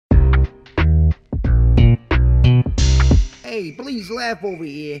Hey, please laugh over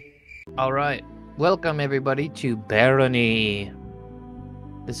here. All right, welcome everybody to Barony.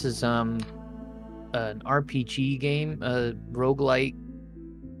 This is an RPG game, a roguelite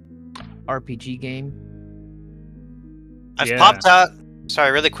RPG game. I've popped out. Sorry,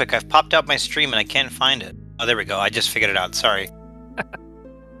 really quick. I've popped out my stream and I can't find it. Oh, there we go. I just figured it out. Sorry.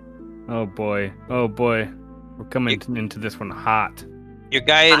 Oh boy. Oh boy. We're coming into this one hot. Your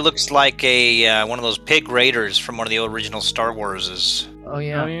guy looks like a one of those pig raiders from one of the original Star Warses. Oh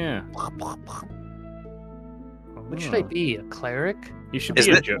yeah. Oh yeah. What should I be? A cleric? You should be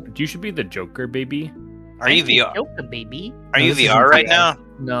you should be the Joker, baby. Are you VR? Joker, baby. Are you VR right now?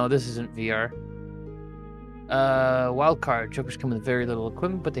 No, this isn't VR. Wild card. Jokers come with very little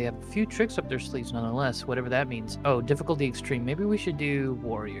equipment, but they have a few tricks up their sleeves nonetheless, whatever that means. Oh, difficulty extreme. Maybe we should do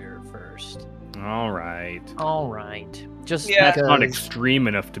warrior first. All right. All right. Just Yeah. because... Not extreme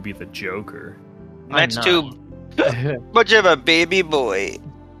enough to be the Joker. That's too much of a baby boy.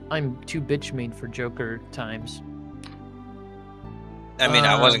 I'm too bitch made for Joker times. I mean,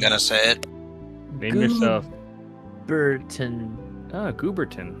 I wasn't gonna say it. Name yourself. Gooberton. Ah,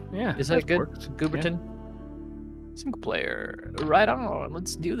 Gooberton. Yeah. Is that good? Works. Gooberton? Single player. Right on.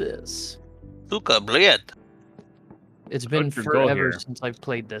 Let's do this. Luca Bliet. It's been What's your goal forever here? since I've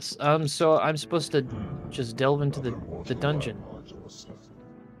played this. So I'm supposed to just delve into the dungeon.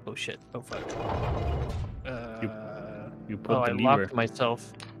 Oh shit. Oh fuck. You put I the lever. locked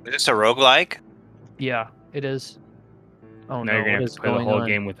myself. Is this a roguelike? Yeah, it is. Oh Now no, you're gonna what have is to play the going whole on?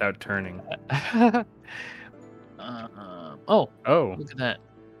 game without turning. Oh, Oh. look at that.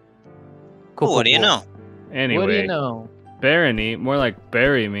 Cool, what do you know? Anyway. What do you know? Barony, more like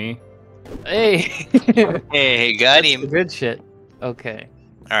bury me. Hey! Hey, got That's him. the good shit. Okay.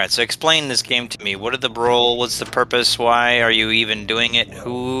 Alright, so explain this game to me. What are the role? What's the purpose? Why are you even doing it?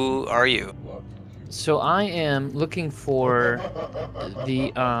 Who are you? So I am looking for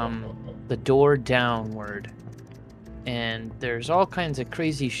the door downward. And there's all kinds of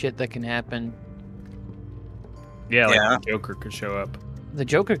crazy shit that can happen. Yeah, like Yeah. the Joker could show up. The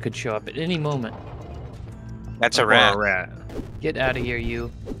Joker could show up at any moment. That's a Or rat. a rat. Get out of here,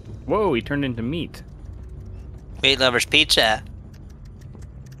 you. Whoa, he turned into meat. Meat Lover's Pizza.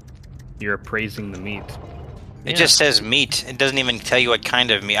 You're appraising the meat. It Yeah. just says meat. It doesn't even tell you what kind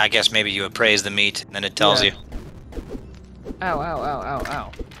of meat. I guess maybe you appraise the meat, and then it tells Yeah. you. Ow, ow, ow, ow,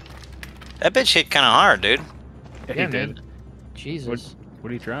 ow. That bitch hit kind of hard, dude. Yeah, Yeah, he man. did. Jesus. What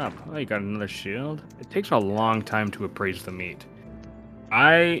do you drop? Oh, you got another shield? It takes a long time to appraise the meat.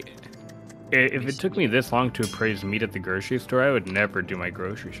 If it took me this long to appraise meat at the grocery store, I would never do my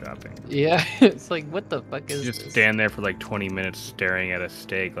grocery shopping. Yeah, it's like, what the fuck is Just this? stand there for like 20 minutes staring at a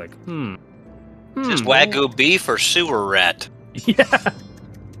steak like, Just Wagyu beef or sewer rat? Yeah.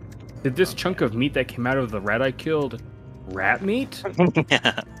 Did this chunk of meat that came out of the rat I killed rat meat?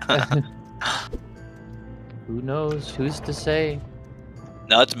 Who knows? Who's to say?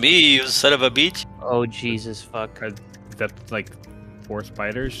 Not me, you son of a bitch. Oh, Jesus, fuck. Is that like 4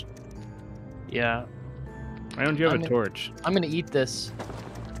 spiders? Yeah. Why don't you have I'm a in- torch? I'm gonna eat this.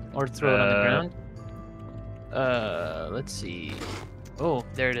 Or throw it on the ground. Let's see. Oh,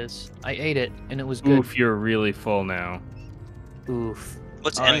 there it is. I ate it, and it was good. Oof, you're really full now. Oof.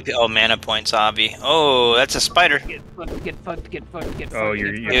 What's All right. MP? Oh, mana points, Avi. Oh, that's a spider. Get fucked, get fucked, get fucked, get fucked. Oh, get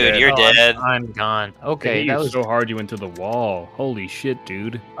you're fucked. Dude, dead. you're Oh, dead. I'm gone. They Okay, hit that you was... so hard you went to the wall. Holy shit,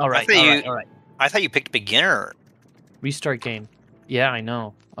 dude. Alright, thought alright, you- alright. I thought you picked beginner. Restart game. Yeah, I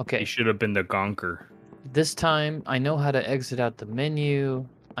know. You Okay. should have been the Gonker. This time, I know how to exit out the menu.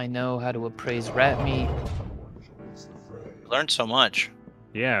 I know how to appraise rat meat. Learned so much.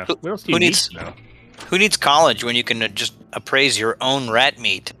 Yeah. Who- What else do who you need needs- to know? Who needs college when you can just appraise your own rat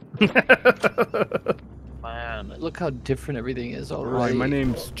meat? Man, look how different everything is Hi, already. my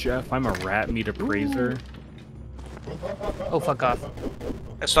name's Jeff. I'm a rat meat appraiser. Oh, fuck off.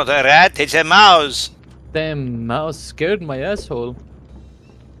 That's not a rat, it's a mouse. Damn, mouse scared my asshole.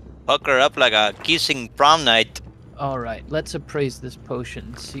 Hook her up like a kissing prom night. Alright, let's appraise this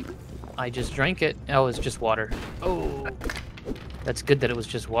potion. See, I just drank it. Oh, it's just water. Oh. That's good that it was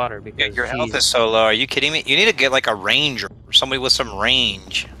just water Yeah, because your health geez. is so low. Are you kidding me? You need to get like a ranger or somebody with some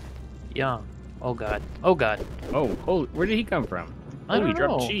range. Yeah. Oh god. Oh god. Oh, holy, where did he come from? I Holy, don't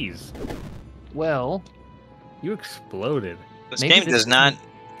dropped know. cheese. Well, You exploded. This Maybe game this does is- not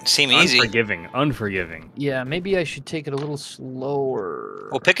seem easy. Unforgiving. yeah, maybe I should take it a little slower.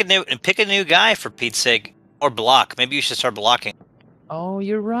 Well, pick a new guy for Pete's sake, or block. Maybe you should start blocking. Oh,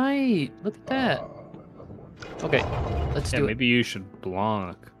 you're right. Look at that. Okay, let's Yeah, do it. maybe you should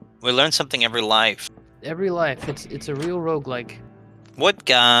block. We learn something every life. Every life, it's a real roguelike. What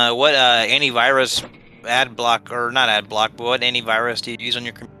antivirus ad block, or not ad block, but what antivirus do you use on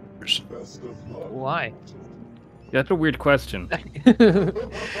your computers? Why? That's a weird question. I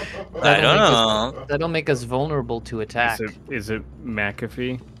don't know. That'll make us vulnerable to attack. Is it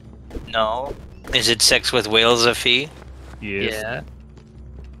McAfee? No. Is it sex with whales a fee? Yes.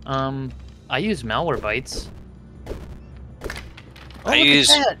 Yeah. I use Malwarebytes. I use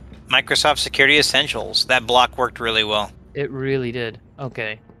Microsoft Security Essentials. That block worked really well. It really did.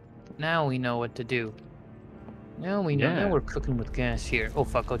 Okay. Now we know what to do. Now we know. Yeah. Now we're cooking with gas here. Oh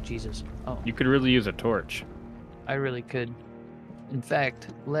fuck! Oh Jesus! Oh, You could really use a torch. I really could. In fact,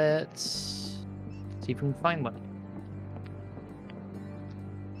 let's see if we can find one.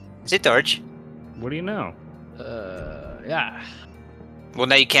 Is it torch? What do you know? Yeah, Well,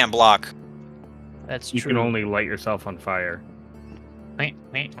 now you can't block. that's You true. can only light yourself on fire. Wait.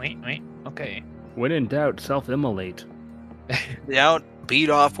 Okay. When in doubt, self-immolate. Out, beat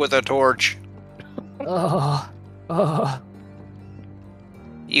off with a torch. Oh.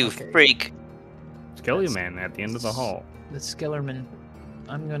 You Okay. freak. Skellerman at the end of the hall. The Skellerman.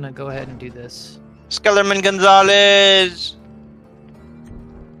 I'm gonna go ahead and do this. Skellerman Gonzales!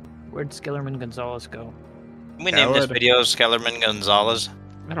 Where'd Skellerman Gonzales go? Can we name this Coward. video Skellerman Gonzales?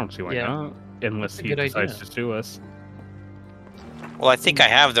 I don't see why Yeah. not. Unless That's a he good decides idea. to sue us. Well, I think I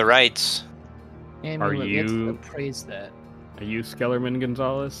have the rights. Amulet, let's you- appraise that. Are you Skellerman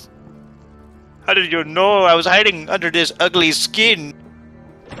Gonzales? How did you know I was hiding under this ugly skin?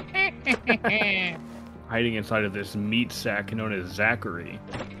 Hiding inside of this meat sack known as Zachary.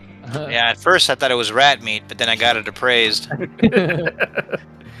 Yeah, at first I thought it was rat meat, but then I got it appraised. It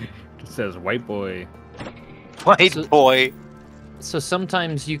says white boy. White So- boy. So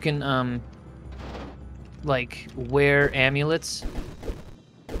sometimes you can like wear amulets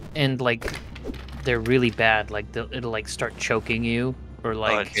and like they're really bad, like it'll like start choking you or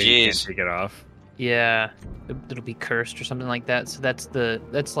like Okay, you can't Jeez. take it off. yeah, it'll be cursed or something like that. So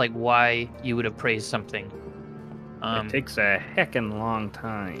that's like why you would appraise something. It takes a heckin' long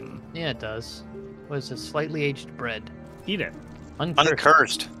time. Yeah, it does. What is this? Slightly aged bread. Eat it. Uncursed.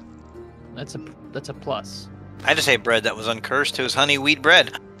 Uncursed. That's a plus. I just ate bread that was uncursed. It was honey wheat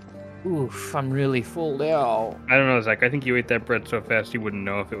bread. Oof, I'm really full now. I don't know, Zach. I think you ate that bread so fast you wouldn't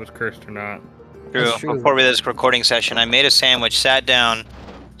know if it was cursed or not. That's true. Before we did this recording session, I made a sandwich, sat down,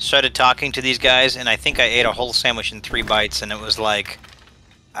 started talking to these guys, and I think I ate a whole sandwich in 3 bites, and it was like,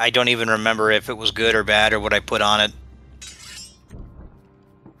 I don't even remember if it was good or bad or what I put on it.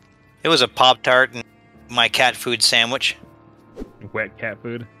 It was a Pop-Tart and my cat food sandwich. Wet cat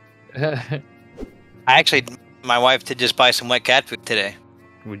food. My wife did just buy some wet cat food today.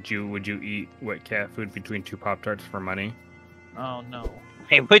 Would you eat wet cat food between 2 Pop-Tarts for money? Oh no.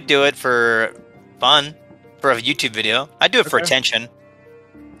 I would do it for fun, for a YouTube video. I'd do it for Okay. attention.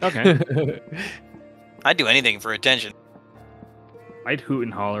 Okay. I'd do anything for attention. I'd hoot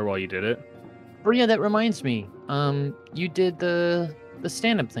and holler while you did it. Oh yeah, that reminds me. You did the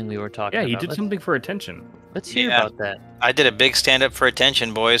stand-up thing we were talking Yeah, about. you did something for attention. Let's hear Yeah. about that. I did a big stand-up for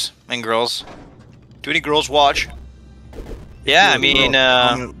attention, boys and girls. Do any girls watch? Yeah, I mean,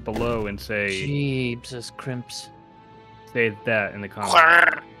 Comment below and say Jesus crimps. that in the comments.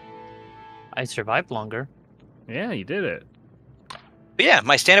 I survived longer. Yeah, you did it. But yeah,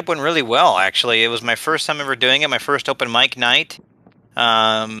 my stand-up went really well, actually. It was my first time ever doing it, my first open mic night.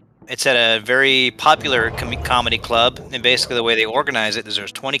 It's at a very popular comedy club, and basically the way they organize it is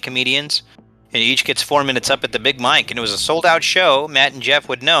there's 20 comedians, and each gets 4 minutes up at the big mic, and it was a sold-out show. Matt and Jeff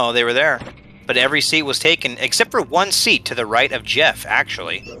would know, they were there. But every seat was taken, except for one seat to the right of Jeff,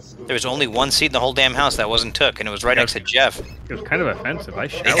 actually. There was only one seat in the whole damn house that wasn't took, and it was right next to Jeff. It was kind of offensive. I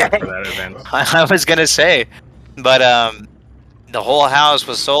showered for that event. I was gonna say, but the whole house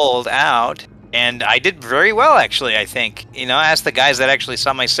was sold out, and I did very well, actually. I think, you know, I asked the guys that actually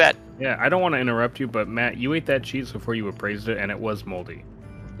saw my set. Yeah, I don't want to interrupt you, but Matt, you ate that cheese before you appraised it, and it was moldy.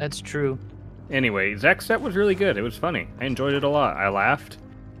 That's true. Anyway, Zach's set was really good. It was funny. I enjoyed it a lot. I laughed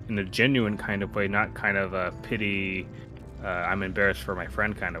in a genuine kind of way, not kind of a pity, I'm embarrassed for my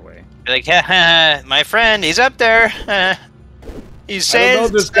friend kind of way. You're like, ha, ha, my friend, he's up there. He I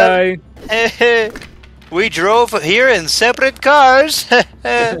says, don't know this guy. we drove here in separate cars.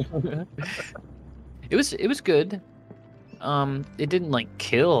 It was good. It didn't like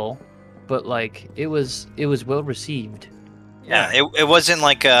kill, but like it was well received. Yeah, it wasn't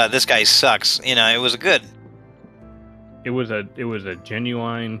like this guy sucks. You know, it was good. It was a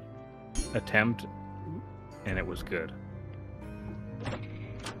genuine attempt, and it was good.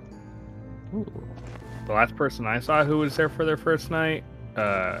 Ooh. The last person I saw who was there for their first night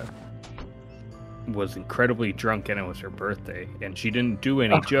was incredibly drunk and it was her birthday, and she didn't do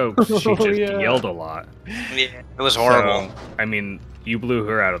any jokes. She just yelled a lot. Yeah, it was horrible. So, I mean, you blew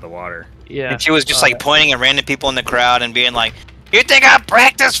her out of the water. Yeah. And she was just like pointing at random people in the crowd and being like, "You think I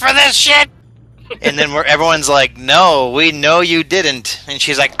practiced for this shit?" And then everyone's like, "No, we know you didn't." And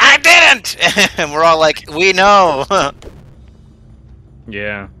she's like, "I didn't." And we're all like, "We know."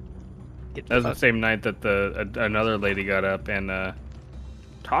 Yeah. That was the same night that another lady got up and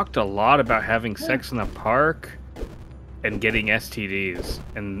talked a lot about having sex in the park and getting STDs,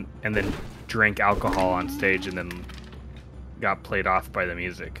 and then drank alcohol on stage and then got played off by the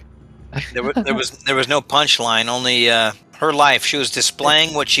music. There was no punchline, only her life. She was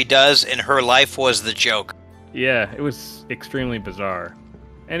displaying what she does, and her life was the joke. Yeah, it was extremely bizarre.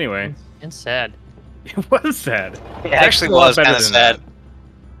 Anyway. And sad. It was sad. It actually was kind of sad.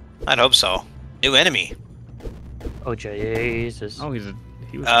 I'd hope so. New enemy. Oh Jesus. Oh, he was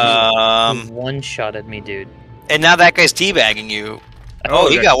He one shot at me, dude. And now that guy's teabagging you. Oh,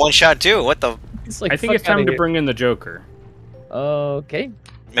 he got one shot too. What the? It's like, I think it's time to bring in the Joker. Okay.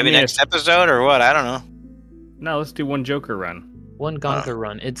 Maybe next episode or what? I don't know. No, let's do one Joker run. One Gonker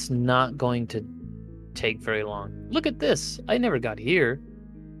run. It's not going to take very long. Look at this. I never got here.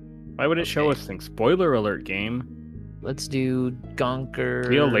 Why would it show us things? Spoiler alert, game. Let's do Gonker.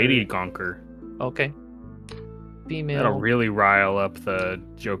 Be a lady Gonker. Okay. Female. That'll really rile up the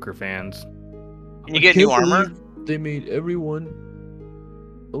Joker fans. Can you get new armor? They made everyone.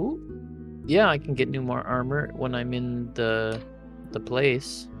 Oh, yeah, I can get new more armor when I'm in the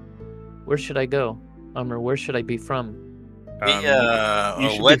place. Where should I go? Where should I be from? You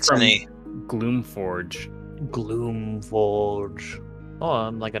should what's be from Gloomforge. Gloomforge. Oh,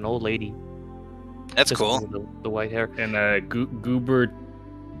 I'm like an old lady. That's Just cool. The white hair. And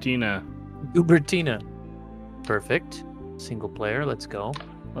Goobertina. Ubertina. Perfect. Single player. Let's go.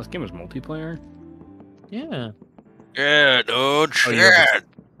 Oh, this game is multiplayer? Yeah. Yeah, dude. Shit.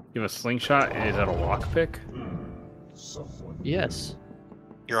 You have a slingshot? Is that a lockpick? Yes.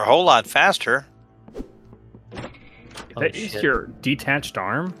 You're a whole lot faster. That is your detached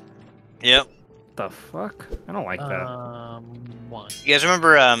arm? Yep. The fuck? I don't like that. One. You guys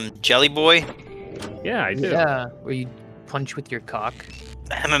remember Jelly Boy? Yeah, I do. Yeah, where you punch with your cock.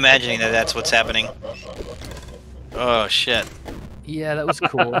 I'm imagining that's what's happening. Oh shit. Yeah, that was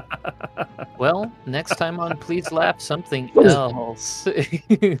cool. Well, next time on Please Laugh Something Else.